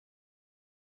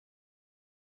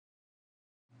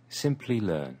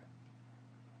Simplilearn.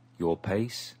 Your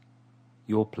pace,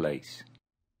 your place.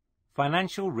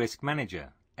 Financial Risk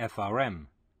Manager, FRM.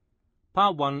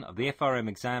 Part 1 of the FRM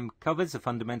exam covers the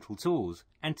fundamental tools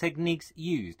and techniques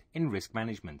used in risk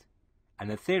management and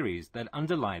the theories that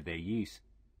underlie their use.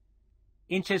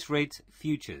 Interest rate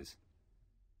futures.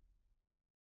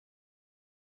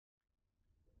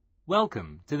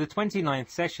 Welcome to the 29th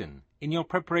session in your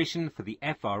preparation for the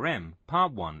FRM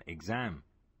Part 1 exam.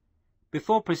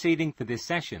 Before proceeding for this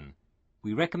session,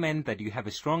 we recommend that you have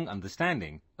a strong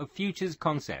understanding of futures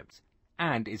concepts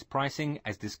and its pricing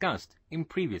as discussed in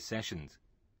previous sessions.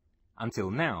 Until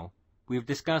now, we have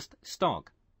discussed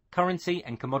stock, currency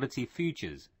and commodity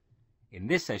futures. In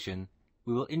this session,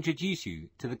 we will introduce you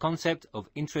to the concept of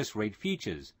interest rate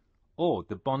futures, or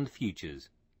the bond futures.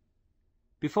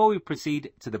 Before we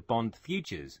proceed to the bond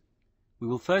futures, we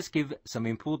will first give some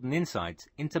important insights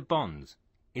into bonds,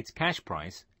 its cash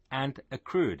price, and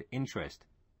accrued interest.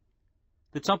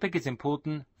 The topic is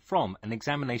important from an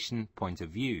examination point of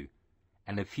view,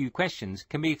 and a few questions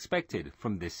can be expected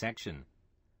from this section.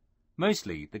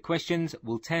 Mostly, the questions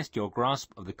will test your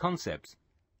grasp of the concepts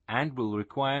and will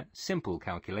require simple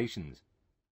calculations.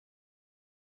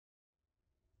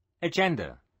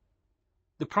 Agenda.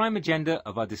 The prime agenda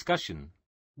of our discussion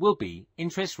will be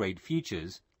interest rate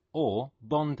futures or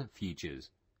bond futures.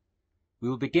 We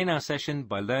will begin our session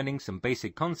by learning some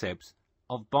basic concepts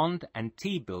of bond and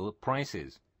T-bill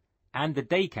prices and the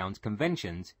day count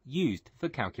conventions used for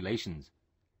calculations.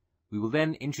 We will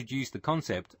then introduce the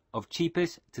concept of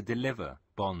cheapest to deliver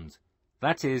bonds,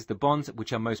 that is, the bonds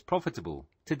which are most profitable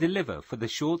to deliver for the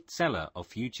short seller of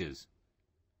futures.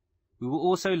 We will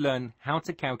also learn how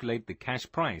to calculate the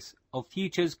cash price of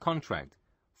futures contract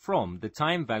from the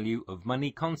time value of money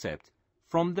concept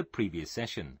from the previous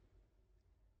session.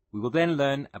 We will then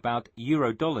learn about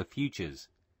Eurodollar futures,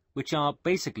 which are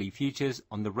basically futures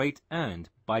on the rate earned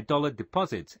by dollar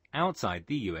deposits outside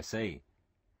the USA,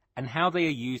 and how they are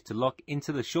used to lock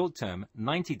into the short-term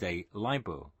 90-day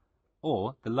LIBOR,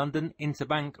 or the London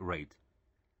interbank rate,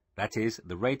 that is,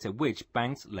 the rate at which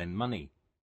banks lend money.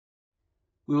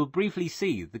 We will briefly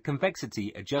see the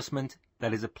convexity adjustment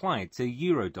that is applied to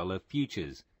Eurodollar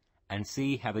futures and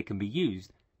see how they can be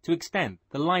used to extend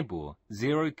the LIBOR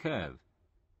zero curve.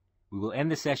 We will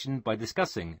end the session by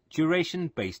discussing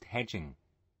duration-based hedging.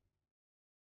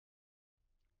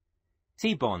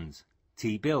 T-bonds,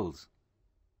 T-bills.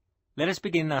 Let us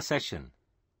begin our session.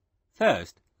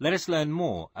 First, let us learn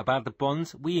more about the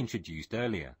bonds we introduced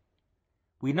earlier.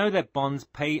 We know that bonds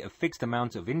pay a fixed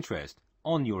amount of interest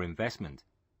on your investment.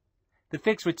 The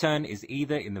fixed return is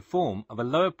either in the form of a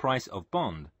lower price of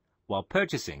bond while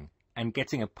purchasing and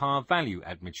getting a par value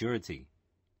at maturity,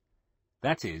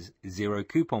 that is, zero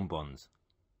coupon bonds,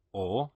 or